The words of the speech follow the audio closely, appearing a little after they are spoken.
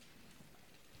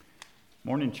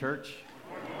Morning, church.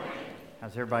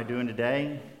 How's everybody doing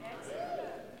today?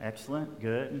 Excellent.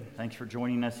 Good. Thanks for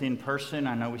joining us in person.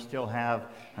 I know we still have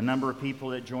a number of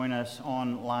people that join us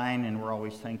online, and we're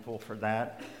always thankful for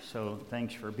that. So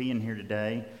thanks for being here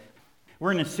today.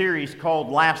 We're in a series called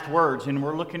Last Words, and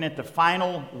we're looking at the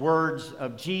final words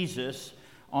of Jesus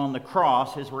on the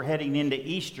cross as we're heading into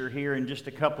Easter here in just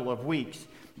a couple of weeks.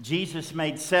 Jesus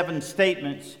made 7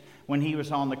 statements when he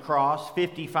was on the cross,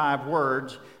 55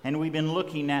 words, and we've been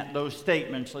looking at those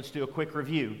statements. Let's do a quick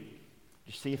review.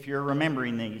 Just see if you're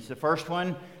remembering these. The first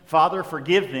one, Father,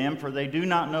 forgive them, for they do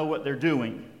not know what they're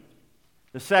doing.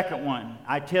 The second one,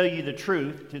 I tell you the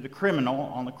truth, to the criminal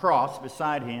on the cross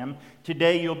beside him,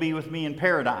 today you'll be with me in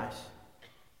paradise.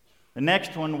 The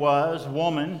next one was,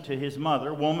 woman, to his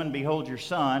mother, woman, behold your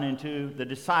son, and to the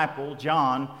disciple,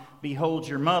 John, behold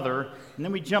your mother. And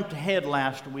then we jumped ahead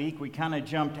last week. We kind of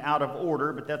jumped out of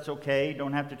order, but that's okay.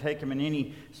 Don't have to take them in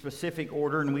any specific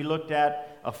order. And we looked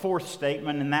at a fourth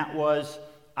statement, and that was,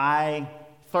 I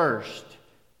thirst.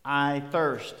 I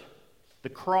thirst. The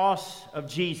cross of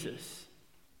Jesus,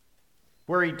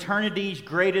 where eternity's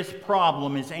greatest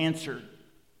problem is answered.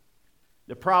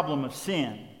 The problem of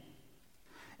sin.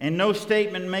 And no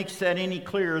statement makes that any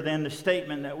clearer than the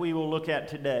statement that we will look at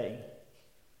today,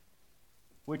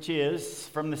 which is,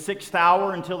 from the 6th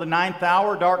hour until the 9th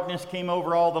hour, darkness came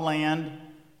over all the land.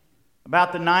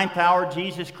 About the 9th hour,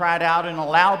 Jesus cried out in a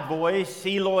loud voice,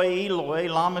 Eloi, Eloi,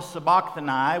 lama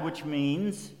sabachthani, which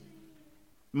means,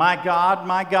 my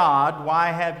God,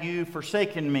 why have you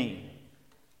forsaken me?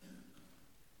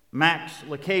 Max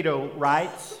Lucado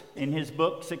writes in his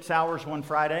book, 6 Hours, One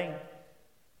Friday,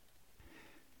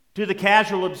 to the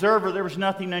casual observer, there was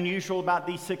nothing unusual about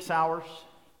these 6 hours.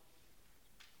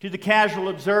 To the casual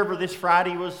observer, this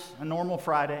Friday was a normal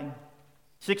Friday.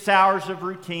 6 hours of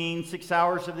routine, 6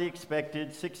 hours of the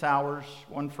expected, 6 hours,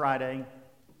 one Friday.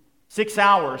 6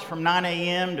 hours from 9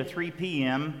 a.m. to 3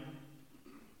 p.m.,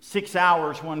 6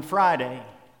 hours, one Friday.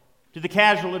 To the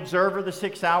casual observer, the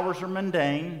 6 hours are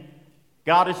mundane.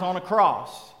 God is on a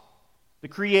cross. The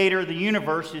creator of the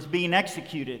universe is being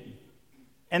executed.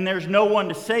 And there's no one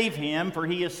to save him, for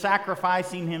he is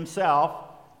sacrificing himself.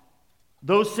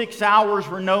 Those 6 hours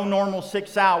were no normal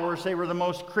 6 hours. They were the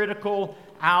most critical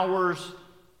hours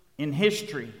in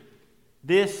history.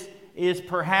 This is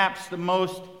perhaps the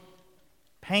most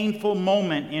painful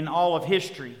moment in all of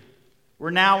history.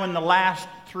 We're now in the last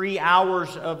 3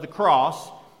 hours of the cross,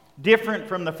 different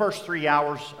from the first 3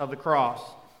 hours of the cross.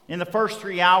 In the first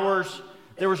 3 hours,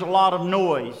 there was a lot of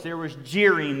noise. There was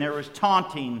jeering. There was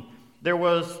taunting. There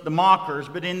was the mockers.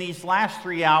 But in these last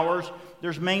 3 hours,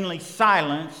 there's mainly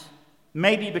silence,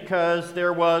 maybe because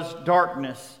there was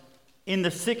darkness. In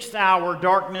the 6th hour,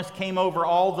 darkness came over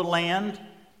all the land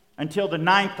until the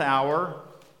 9th hour.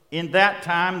 In that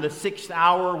time, the 6th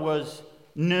hour was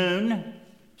noon.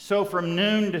 So from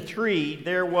noon to 3,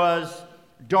 there was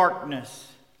darkness.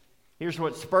 Here's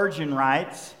what Spurgeon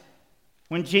writes.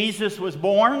 When Jesus was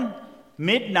born,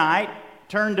 midnight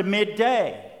turned to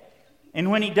midday. And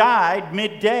when he died,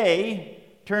 midday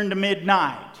turned to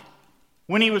midnight.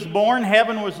 When he was born,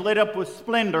 heaven was lit up with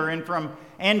splendor, and from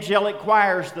angelic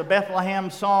choirs the Bethlehem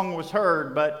song was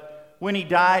heard. But when he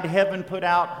died, heaven put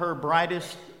out her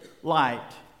brightest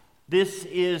light. This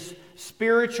is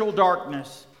spiritual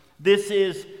darkness. This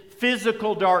is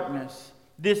physical darkness.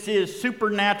 This is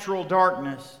supernatural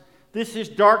darkness. This is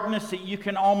darkness that you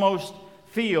can almost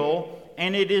feel,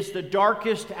 and it is the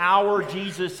darkest hour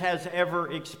Jesus has ever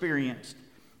experienced.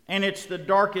 And it's the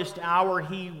darkest hour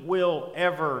he will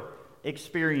ever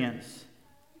experience.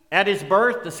 At his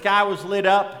birth, the sky was lit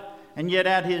up, and yet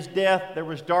at his death, there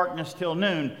was darkness till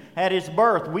noon. At his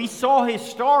birth, we saw his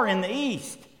star in the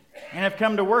east and have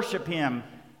come to worship him.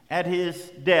 At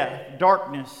his death,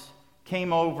 darkness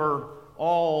came over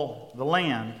all the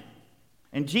land.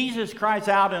 And Jesus cries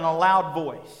out in a loud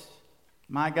voice,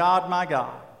 my God,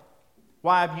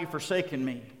 why have you forsaken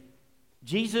me?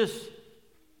 Jesus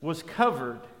was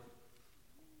covered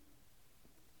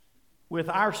with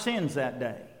our sins that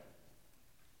day.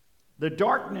 The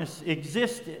darkness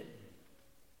existed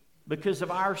because of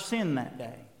our sin that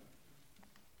day.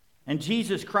 And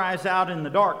Jesus cries out in the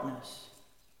darkness.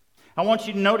 I want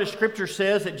you to notice Scripture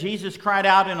says that Jesus cried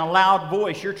out in a loud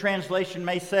voice. Your translation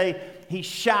may say he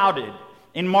shouted.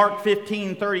 In Mark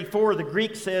 15:34, the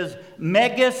Greek says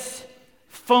megaphone.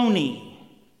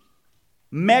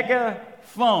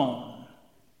 Megaphone.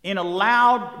 In a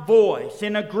loud voice,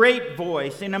 in a great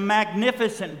voice, in a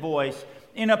magnificent voice,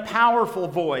 in a powerful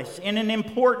voice, in an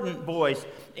important voice,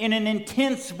 in an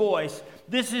intense voice.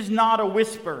 This is not a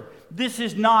whisper. This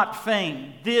is not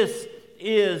fame. This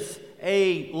is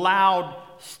a loud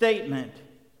statement.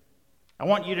 I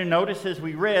want you to notice as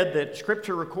we read that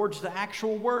Scripture records the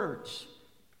actual words,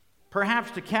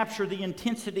 perhaps to capture the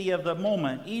intensity of the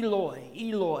moment. Eloi,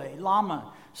 Eloi,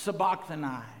 lama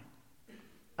sabachthani.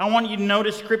 I want you to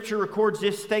notice Scripture records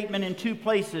this statement in two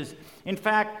places. In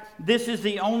fact, this is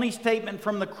the only statement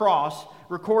from the cross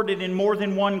recorded in more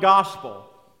than one gospel.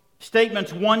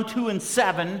 Statements 1, 2, and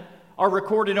 7 are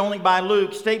recorded only by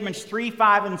Luke. Statements 3,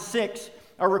 5, and 6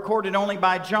 are recorded only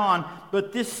by John.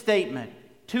 But this statement,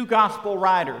 two gospel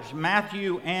writers,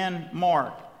 Matthew and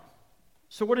Mark.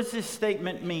 So what does this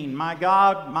statement mean? My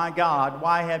God,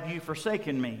 why have you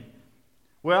forsaken me?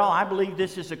 Well, I believe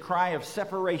this is a cry of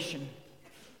separation.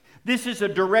 This is a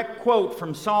direct quote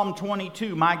from Psalm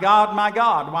 22. My God,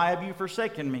 why have you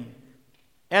forsaken me?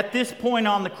 At this point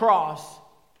on the cross,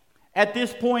 at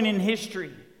this point in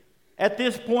history, at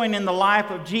this point in the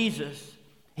life of Jesus,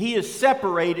 he is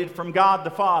separated from God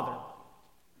the Father.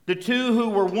 The two who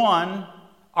were one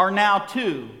are now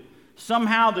two.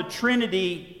 Somehow the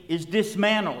Trinity is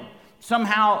dismantled.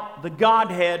 Somehow the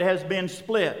Godhead has been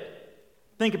split.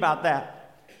 Think about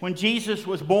that. When Jesus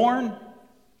was born,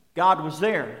 God was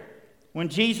there. When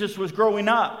Jesus was growing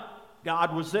up,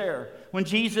 God was there. When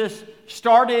Jesus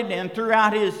started and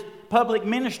throughout his public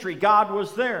ministry, God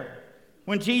was there.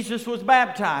 When Jesus was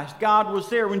baptized, God was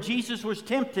there. When Jesus was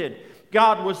tempted,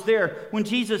 God was there. When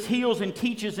Jesus heals and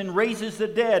teaches and raises the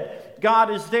dead, God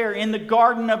is there. In the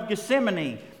Garden of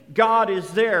Gethsemane, God is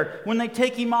there. When they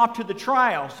take him off to the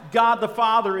trials, God the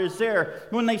Father is there.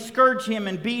 When they scourge him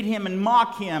and beat him and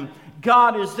mock him,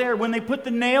 God is there. When they put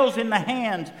the nails in the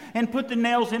hands and put the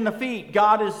nails in the feet,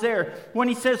 God is there. When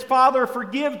he says, Father,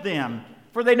 forgive them,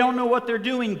 for they don't know what they're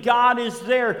doing, God is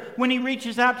there. When he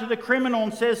reaches out to the criminal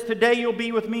and says, today you'll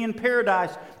be with me in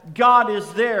paradise, God is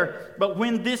there. But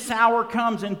when this hour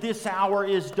comes, and this hour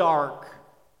is dark,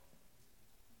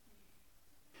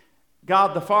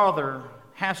 God the Father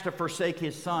has to forsake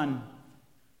his Son.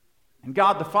 And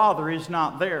God the Father is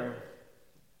not there.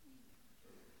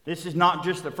 This is not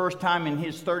just the first time in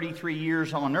his 33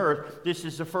 years on earth. This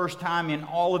is the first time in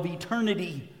all of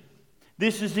eternity.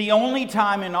 This is the only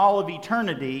time in all of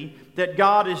eternity that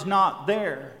God is not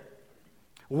there.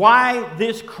 Why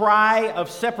this cry of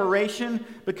separation?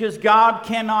 Because God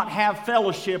cannot have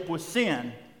fellowship with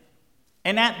sin.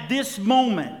 And at this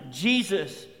moment,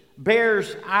 Jesus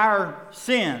bears our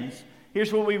sins.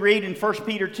 Here's what we read in 1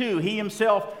 Peter 2. He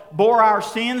himself bore our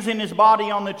sins in his body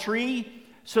on the tree,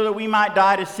 so that we might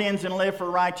die to sins and live for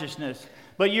righteousness.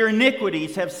 But your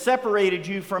iniquities have separated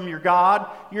you from your God.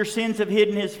 Your sins have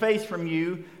hidden his face from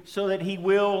you, so that he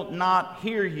will not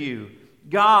hear you.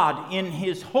 God, in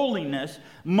his holiness,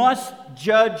 must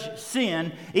judge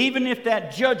sin, even if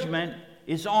that judgment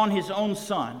is on his own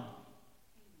Son.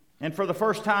 And for the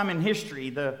first time in history,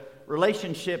 the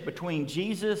relationship between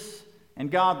Jesus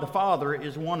and God the Father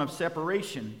is one of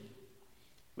separation.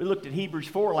 We looked at Hebrews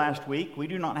 4 last week. We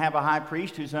do not have a high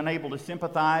priest who's unable to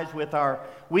sympathize with our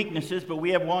weaknesses, but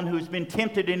we have one who's been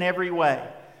tempted in every way.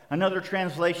 Another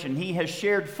translation, he has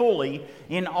shared fully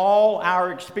in all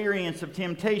our experience of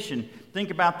temptation. Think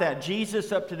about that.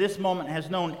 Jesus, up to this moment, has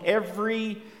known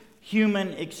every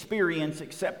human experience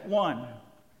except one.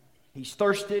 He's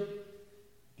thirsted.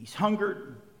 He's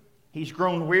hungered. He's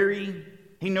grown weary.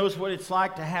 He knows what it's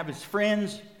like to have his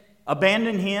friends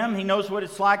abandon him. He knows what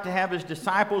it's like to have his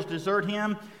disciples desert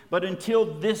him. But until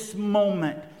this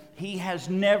moment, he has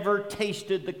never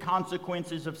tasted the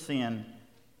consequences of sin.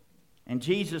 And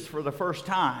Jesus, for the first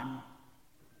time,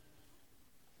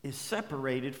 is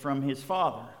separated from his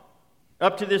Father.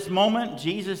 Up to this moment,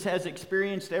 Jesus has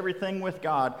experienced everything with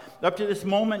God. Up to this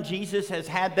moment, Jesus has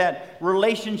had that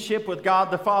relationship with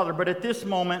God the Father. But at this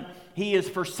moment, he is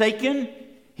forsaken.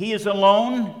 He is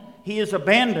alone. He is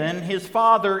abandoned. His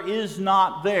Father is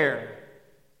not there.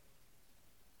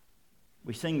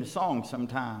 We sing the song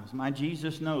sometimes. My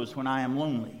Jesus knows when I am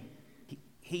lonely.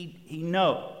 He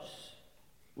knows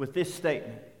with this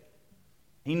statement.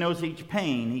 He knows each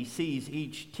pain. He sees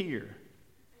each tear.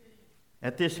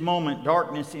 At this moment,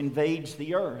 darkness invades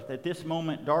the earth. At this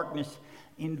moment, darkness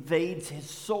invades his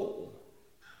soul.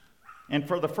 And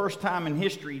for the first time in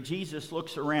history, Jesus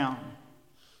looks around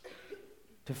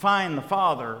to find the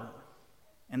Father,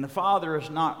 and the Father is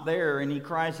not there, and he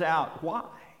cries out, "Why?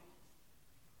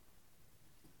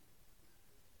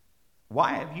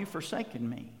 Why have you forsaken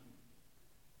me?"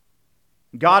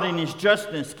 God in his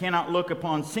justness cannot look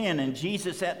upon sin, and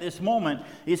Jesus at this moment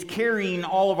is carrying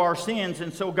all of our sins,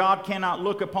 and so God cannot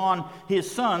look upon his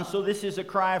Son, so this is a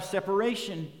cry of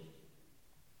separation.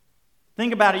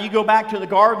 Think about it. You go back to the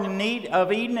Garden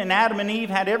of Eden, and Adam and Eve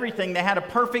had everything. They had a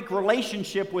perfect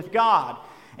relationship with God.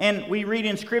 And we read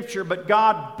in Scripture, but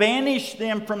God banished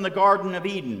them from the Garden of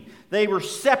Eden. They were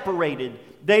separated.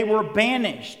 They were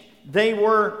banished. They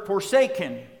were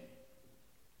forsaken.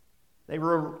 They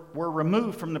were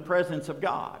removed from the presence of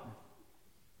God.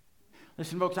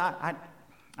 Listen, folks, I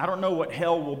don't know what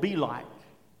hell will be like.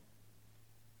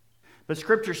 But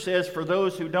Scripture says for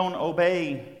those who don't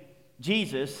obey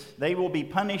Jesus, they will be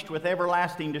punished with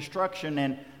everlasting destruction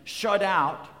and shut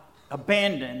out,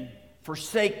 abandoned,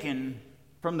 forsaken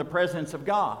from the presence of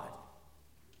God.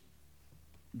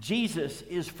 Jesus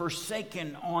is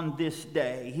forsaken on this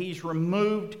day. He's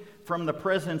removed from the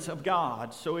presence of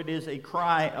God. So it is a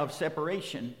cry of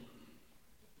separation.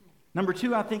 Number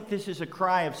two, I think this is a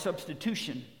cry of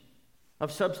substitution.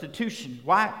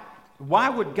 Why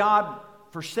would God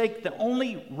forsake the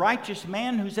only righteous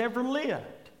man who's ever lived?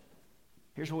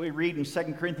 Here's what we read in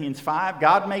 2 Corinthians 5.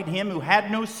 God made him who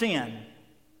had no sin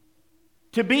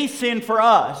to be sin for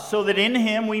us, so that in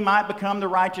him we might become the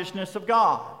righteousness of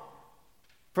God.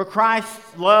 For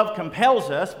Christ's love compels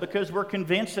us, because we're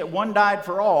convinced that one died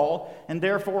for all, and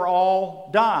therefore all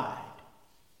died.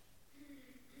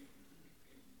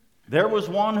 There was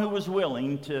one who was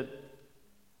willing to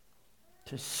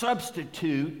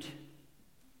substitute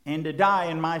and to die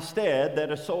in my stead,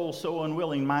 that a soul so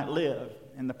unwilling might live.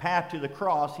 And the path to the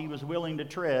cross, he was willing to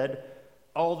tread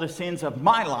all the sins of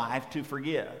my life to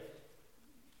forgive.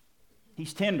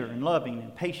 He's tender and loving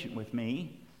and patient with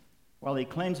me, while he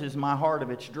cleanses my heart of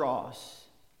its dross.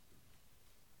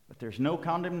 But there's no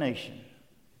condemnation.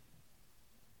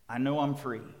 I know I'm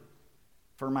free,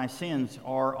 for my sins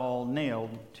are all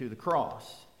nailed to the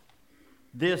cross.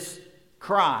 This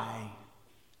cry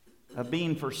of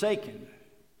being forsaken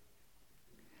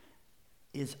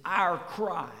is our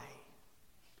cry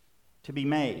to be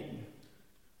made,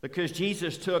 because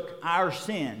Jesus took our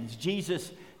sins.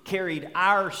 Jesus carried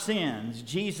our sins.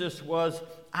 Jesus was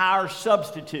our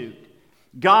substitute.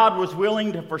 God was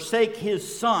willing to forsake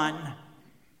his Son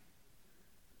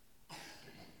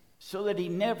so that he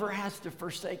never has to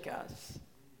forsake us.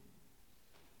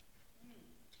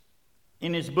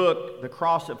 In his book, The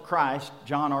Cross of Christ,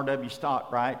 John R.W.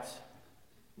 Stott writes,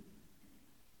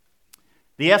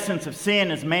 the essence of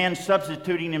sin is man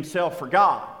substituting himself for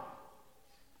God.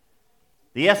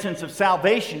 The essence of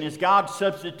salvation is God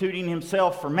substituting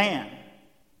himself for man.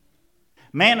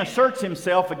 Man asserts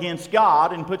himself against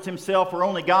God and puts himself where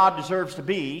only God deserves to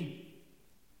be.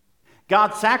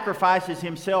 God sacrifices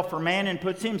himself for man and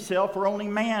puts himself where only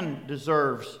man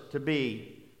deserves to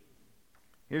be.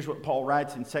 Here's what Paul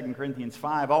writes in 2 Corinthians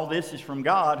 5. All this is from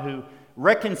God, who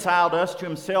reconciled us to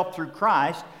himself through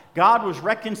Christ. God was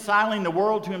reconciling the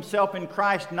world to himself in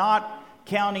Christ, not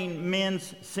counting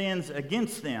men's sins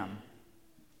against them.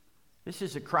 This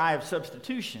is a cry of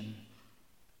substitution.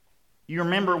 You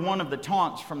remember one of the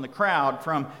taunts from the crowd,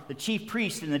 from the chief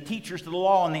priests and the teachers of the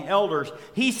law and the elders.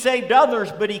 He saved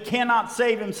others, but he cannot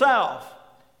save himself.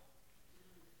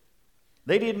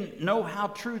 They didn't know how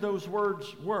true those words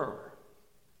were.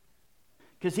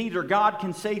 Because either God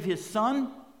can save his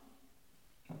Son,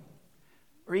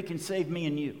 or he can save me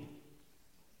and you.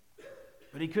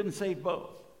 But he couldn't save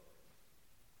both.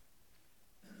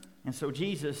 And so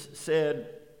Jesus said,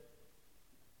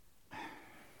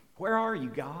 where are you,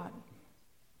 God?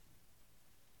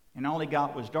 And all he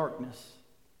got was darkness.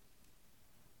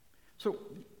 So,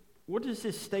 what does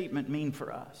this statement mean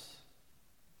for us?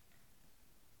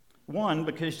 One,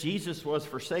 because Jesus was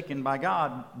forsaken by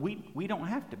God, we don't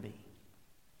have to be.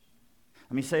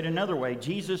 Let me say it another way.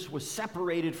 Jesus was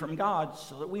separated from God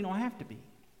so that we don't have to be.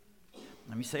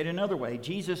 Let me say it another way.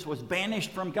 Jesus was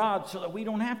banished from God so that we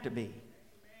don't have to be.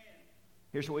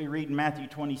 Here's what we read in Matthew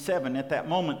 27. At that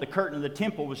moment, the curtain of the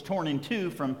temple was torn in two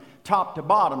from top to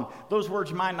bottom. Those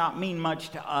words might not mean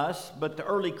much to us, but the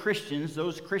early Christians,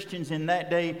 those Christians in that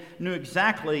day, knew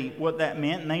exactly what that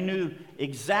meant, and they knew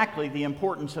exactly the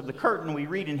importance of the curtain. We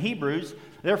read in Hebrews,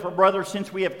 therefore, brothers,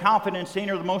 since we have confidence to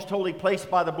enter the most holy place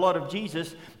by the blood of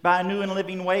Jesus, by a new and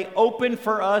living way, open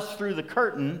for us through the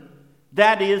curtain,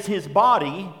 that is his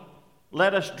body,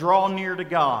 let us draw near to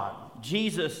God.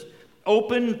 Jesus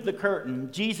opened the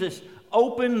curtain. Jesus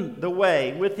opened the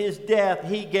way. With his death,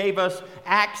 he gave us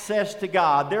access to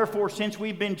God. Therefore, since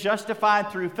we've been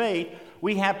justified through faith,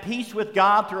 we have peace with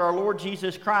God through our Lord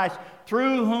Jesus Christ,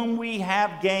 through whom we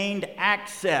have gained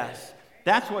access.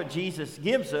 That's what Jesus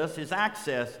gives us, is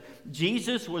access.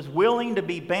 Jesus was willing to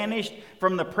be banished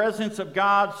from the presence of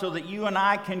God so that you and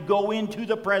I can go into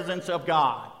the presence of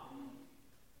God.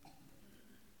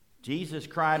 Jesus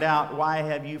cried out, "Why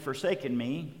have you forsaken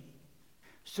me?"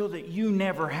 So that you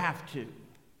never have to.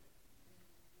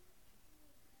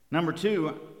 Number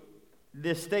two,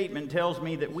 this statement tells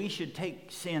me that we should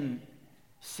take sin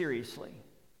seriously.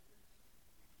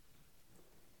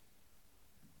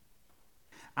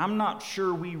 I'm not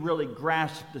sure we really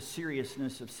grasp the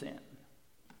seriousness of sin.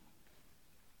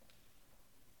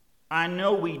 I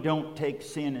know we don't take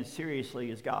sin as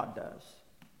seriously as God does.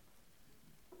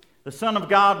 The Son of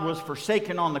God was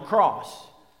forsaken on the cross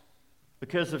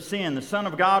because of sin. The Son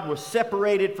of God was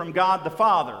separated from God the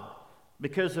Father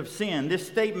because of sin. This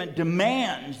statement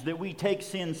demands that we take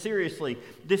sin seriously.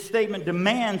 This statement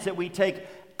demands that we take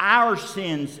our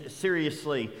sins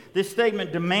seriously. This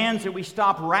statement demands that we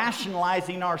stop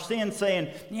rationalizing our sin, saying,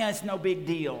 yeah, it's no big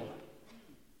deal.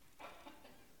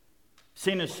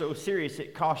 Sin is so serious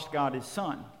it cost God his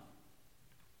Son.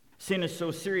 Sin is so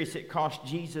serious it cost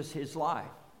Jesus his life.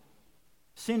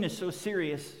 Sin is so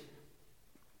serious.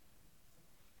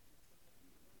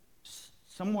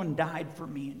 Someone died for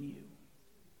me and you.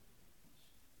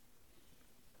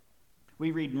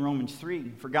 We read in Romans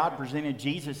 3, for God presented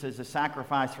Jesus as a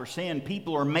sacrifice for sin.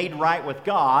 People are made right with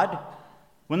God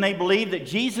when they believe that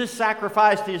Jesus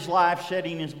sacrificed his life,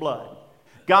 shedding his blood.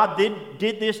 God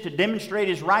did this to demonstrate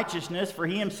his righteousness, for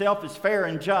he himself is fair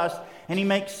and just, and he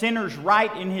makes sinners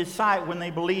right in his sight when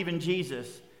they believe in Jesus.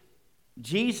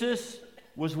 Jesus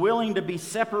was willing to be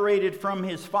separated from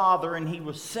his Father, and he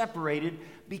was separated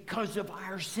because of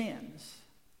our sins.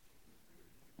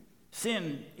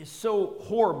 Sin is so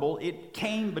horrible, it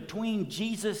came between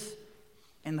Jesus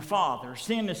and the Father.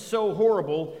 Sin is so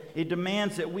horrible, it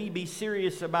demands that we be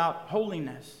serious about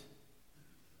holiness.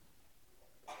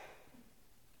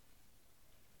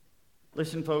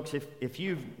 Listen, folks, if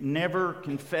you've never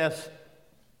confessed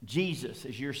Jesus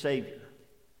as your Savior,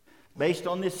 based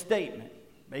on this statement,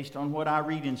 based on what I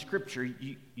read in Scripture,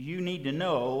 you need to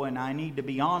know, and I need to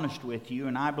be honest with you,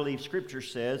 and I believe Scripture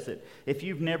says that if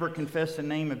you've never confessed the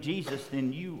name of Jesus,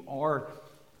 then you are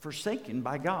forsaken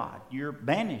by God. You're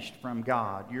banished from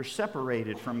God. You're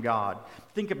separated from God.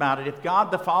 Think about it. If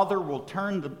God the Father will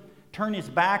turn his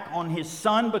back on his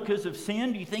Son because of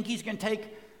sin, do you think he's going to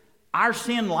take our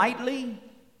sin lightly?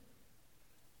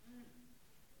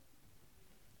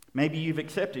 Maybe you've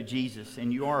accepted Jesus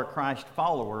and you are a Christ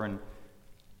follower, and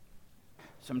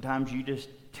sometimes you just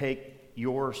take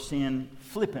your sin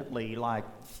flippantly, like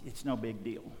it's no big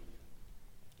deal.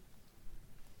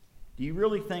 Do you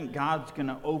really think God's going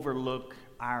to overlook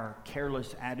our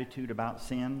careless attitude about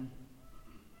sin?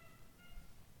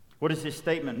 What does this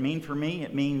statement mean for me?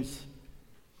 It means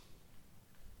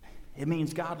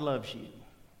God loves you.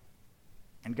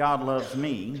 And God loves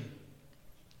me.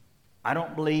 I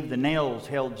don't believe the nails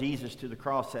held Jesus to the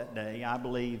cross that day. I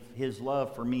believe his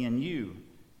love for me and you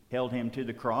held him to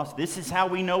the cross. This is how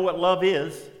we know what love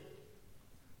is.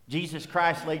 Jesus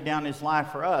Christ laid down his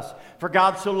life for us. For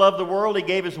God so loved the world, he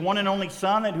gave his one and only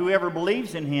Son, that whoever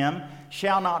believes in him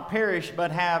shall not perish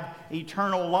but have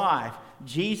eternal life.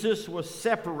 Jesus was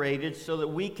separated so that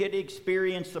we could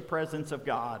experience the presence of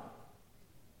God.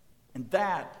 And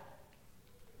that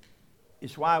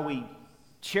is why we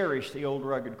cherish the old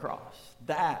rugged cross.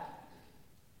 That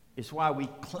is why we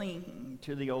cling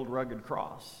to the old rugged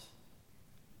cross.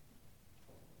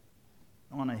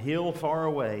 On a hill far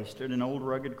away stood an old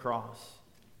rugged cross,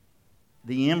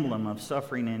 the emblem of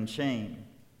suffering and shame.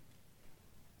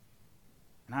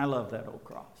 And I love that old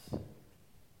cross,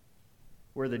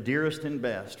 where the dearest and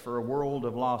best for a world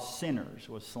of lost sinners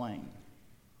was slain.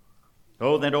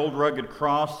 Oh, that old rugged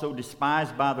cross, so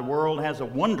despised by the world, has a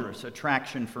wondrous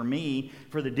attraction for me,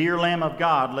 for the dear Lamb of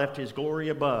God left his glory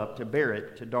above to bear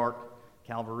it to dark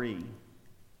Calvary.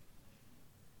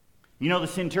 You know, the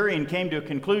centurion came to a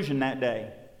conclusion that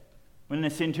day. When the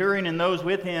centurion and those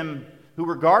with him who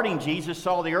were guarding Jesus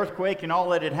saw the earthquake and all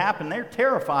that had happened, they're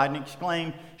terrified and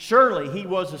exclaimed, surely he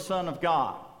was the Son of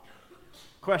God.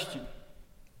 Question: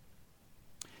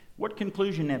 what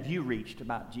conclusion have you reached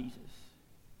about Jesus?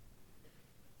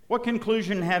 What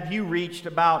conclusion have you reached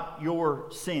about your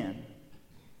sin?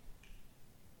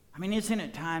 I mean, isn't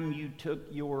it time you took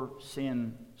your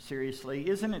sin seriously?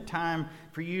 Isn't it time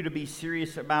for you to be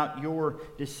serious about your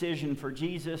decision for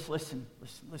Jesus? Listen.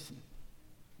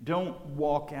 Don't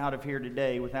walk out of here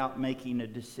today without making a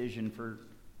decision for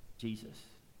Jesus.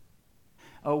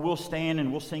 Oh, we'll stand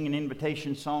and we'll sing an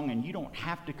invitation song, and you don't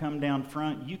have to come down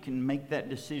front. You can make that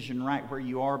decision right where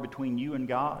you are between you and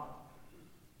God.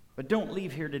 But don't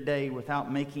leave here today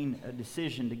without making a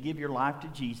decision to give your life to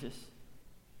Jesus,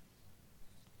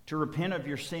 to repent of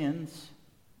your sins,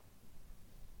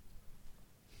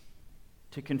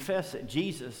 to confess that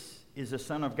Jesus is the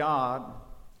Son of God,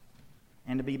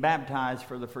 and to be baptized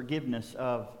for the forgiveness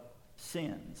of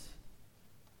sins.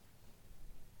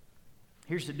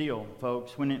 Here's the deal,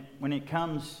 folks. When it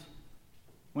comes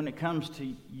when it comes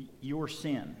to your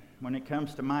sin, when it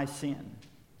comes to my sin,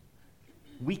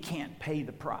 we can't pay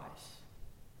the price.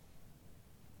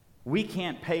 We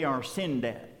can't pay our sin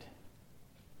debt.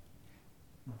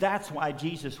 That's why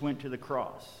Jesus went to the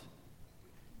cross.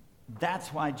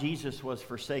 That's why Jesus was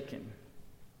forsaken.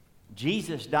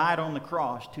 Jesus died on the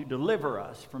cross to deliver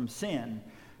us from sin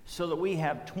so that we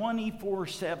have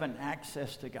 24/7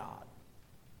 access to God.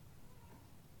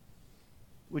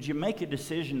 Would you make a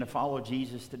decision to follow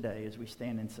Jesus today as we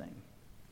stand and sing?